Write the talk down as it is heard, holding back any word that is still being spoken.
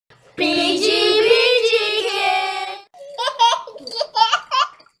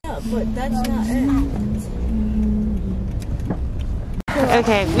But that's not it.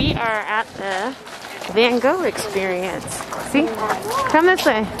 Okay, we are at the Van Gogh Experience. See? Come this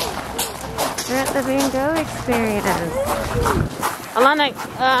way. We're at the Van Gogh Experience. Olanna,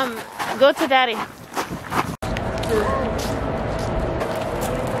 go to Daddy.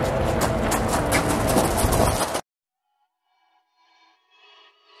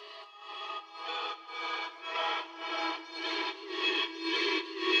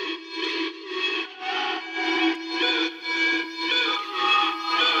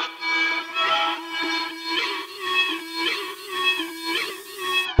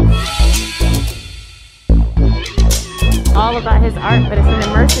 All about his art, but it's an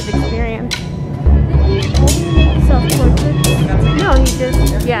immersive experience. Self-portrait? No, he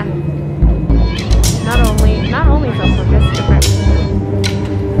just, yeah. Not only self-portrait, different.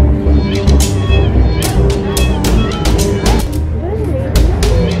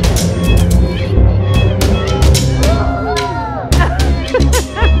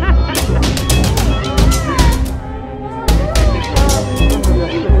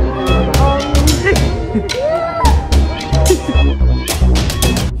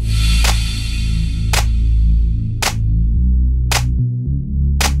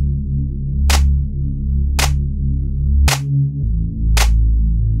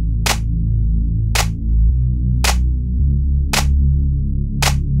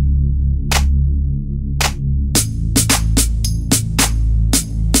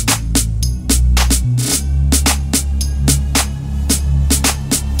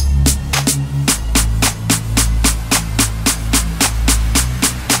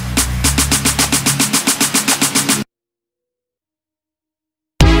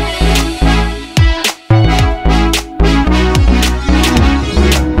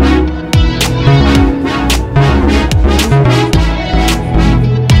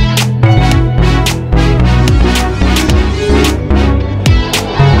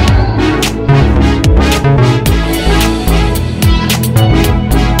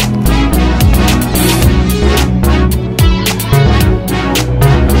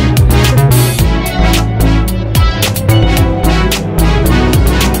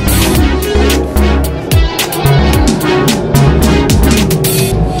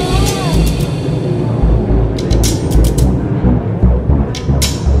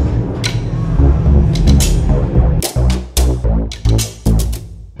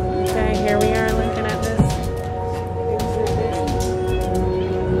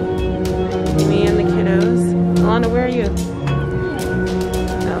 Where are you?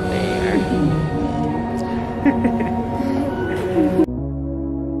 Oh, there you are.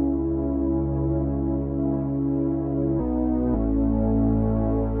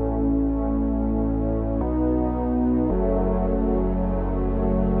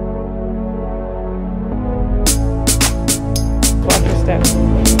 Watch your step.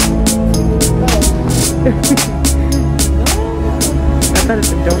 I thought it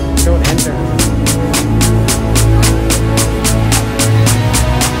said don't enter.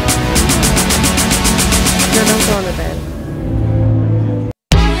 No, don't go on the bed.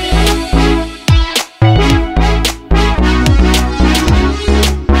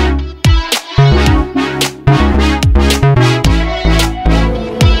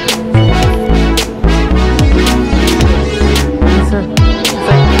 It's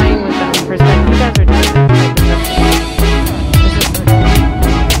like playing with them perspective. You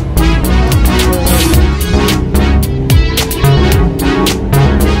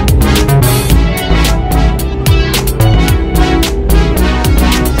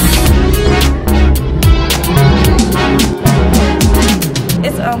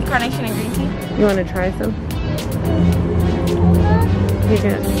guys are doing carnation and green tea. You want to try some? You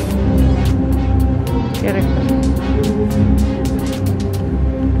can. Get her.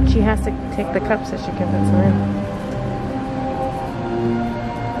 She has to take the cup so she can put some in.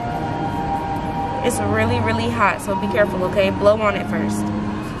 It's really, really hot, so be careful, okay? Blow on it first.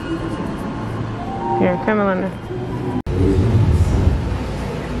 Here, come Olanna.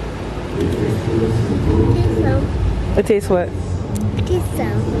 It tastes what? Taste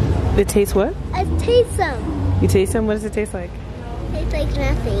some. It tastes what? I taste some. You taste some? What does it taste like? Tastes like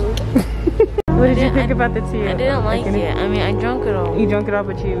nothing. What did you think about the tea? I didn't like it. I mean, I drank it all. You drank it all,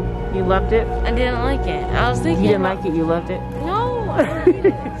 but you loved it? I didn't like it. I was thinking. You didn't like it, you loved it? No.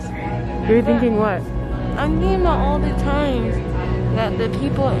 You were thinking what? I'm thinking about all the times that the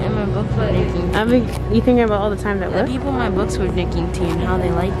people in my books were drinking tea. You thinking about all the time that what? The people in my books were drinking tea and how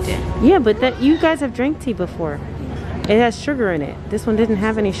they liked it. Yeah, but that you guys have drank tea before. It has sugar in it. This one didn't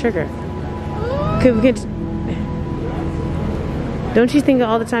have any sugar. Don't you think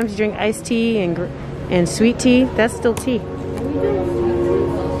all the times you drink iced tea and sweet tea, that's still tea.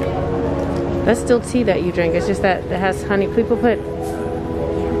 That's still tea that you drink. It's just that it has honey. People put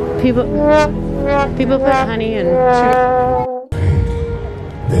honey and sugar.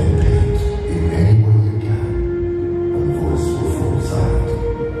 Then paint in any way you can, and voice will fall silent.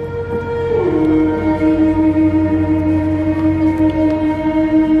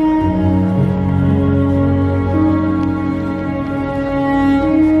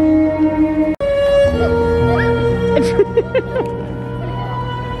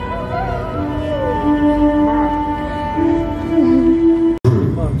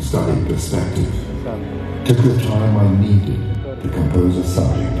 Study perspective. Took the time I needed to compose a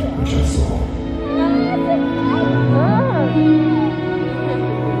subject which I saw.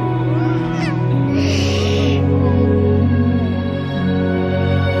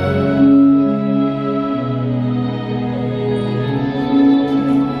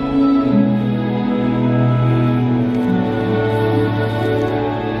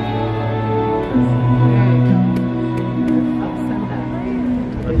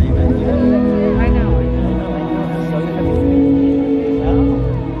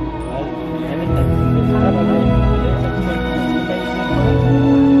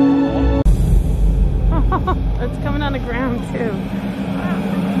 It's coming on the ground too.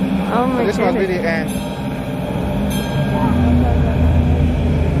 Oh my goodness. This one really ends.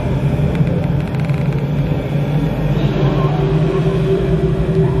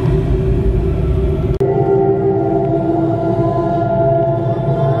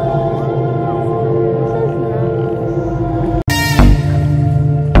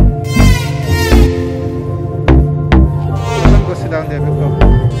 Go sit down there before.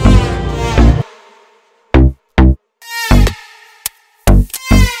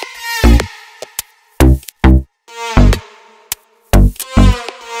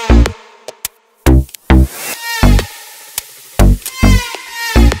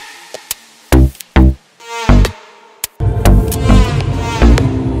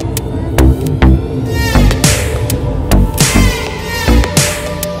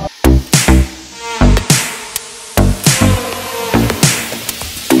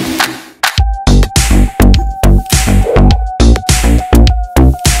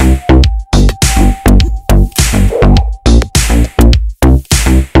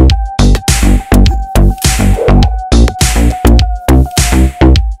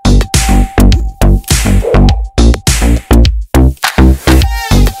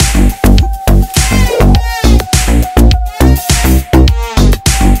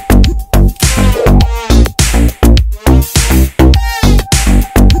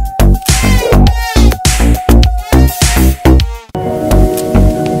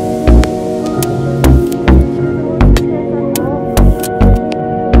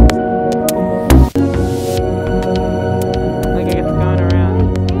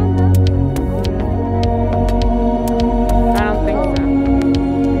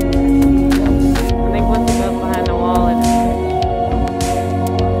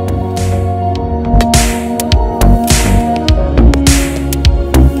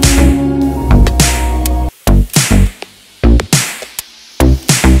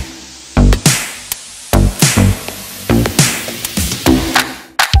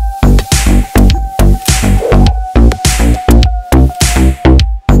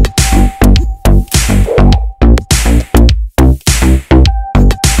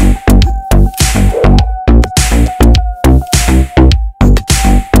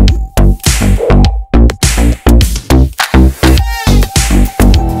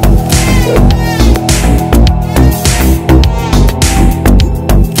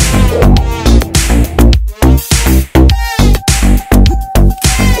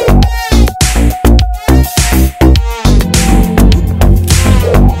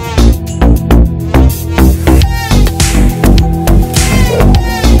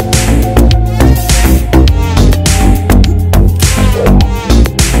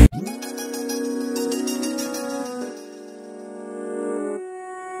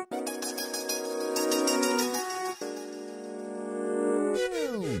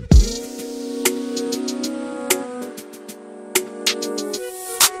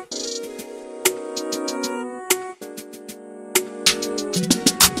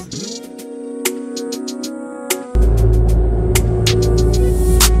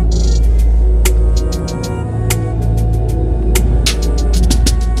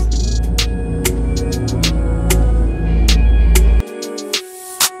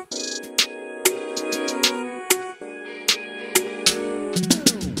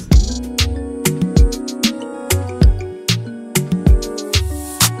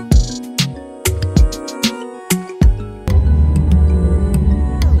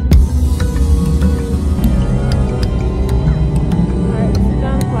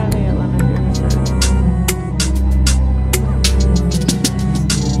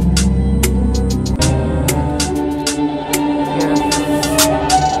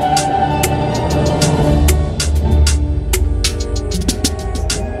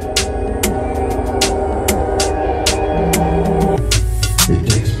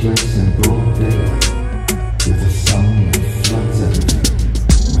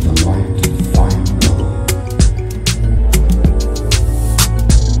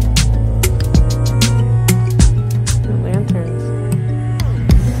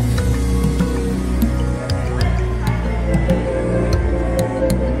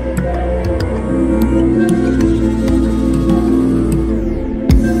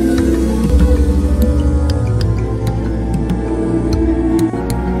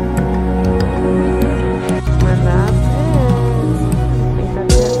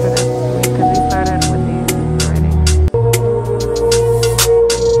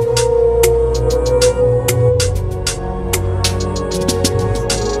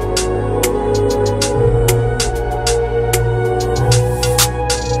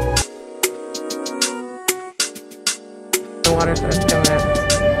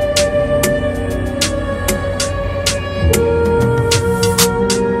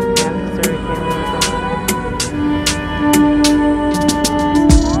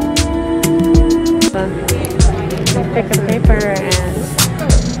 pick a paper and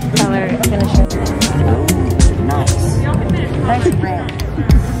color it, finish it. Nice. Nice red.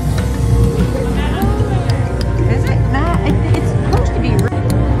 Is it not? It's supposed to be red.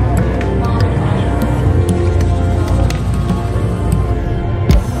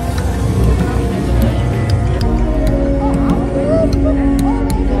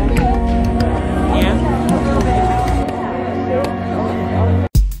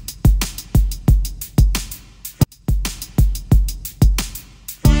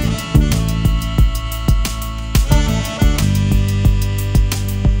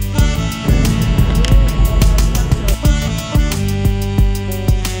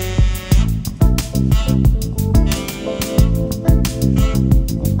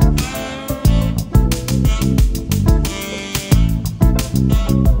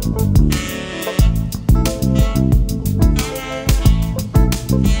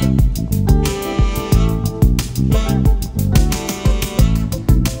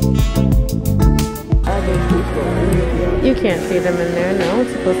 You can't see them in there, no.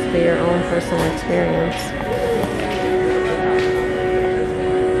 It's supposed to be your own personal experience.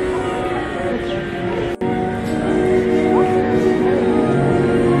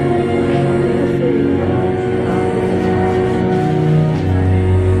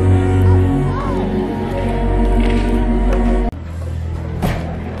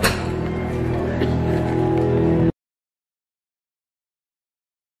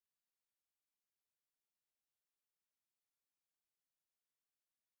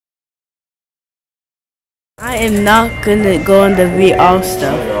 I am not gonna go on the VR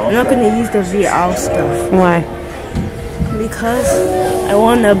stuff. I'm not gonna use the VR stuff. Why? Because I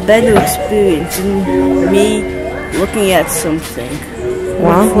want a better experience than me looking at something.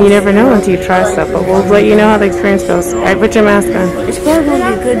 Well, you never know until you try stuff, but we'll let you know how the experience goes. Alright, put your mask on. It's probably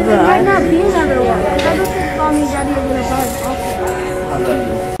gonna be good, but I might not be another one. I don't think Mommy and Daddy are gonna buy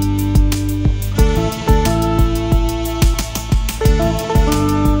it.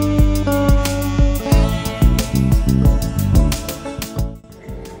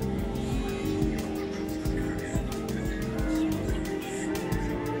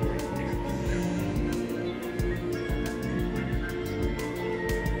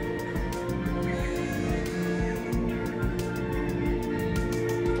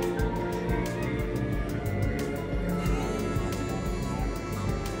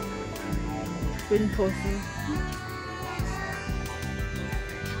 been posting.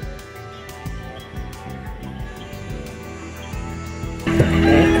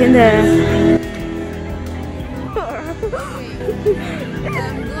 Ekene.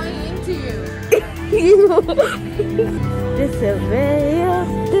 I'm going into you. This is video.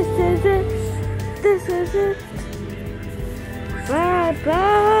 This is it. This is it. Bye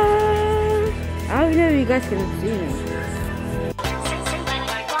bye. I don't know if you guys can see me.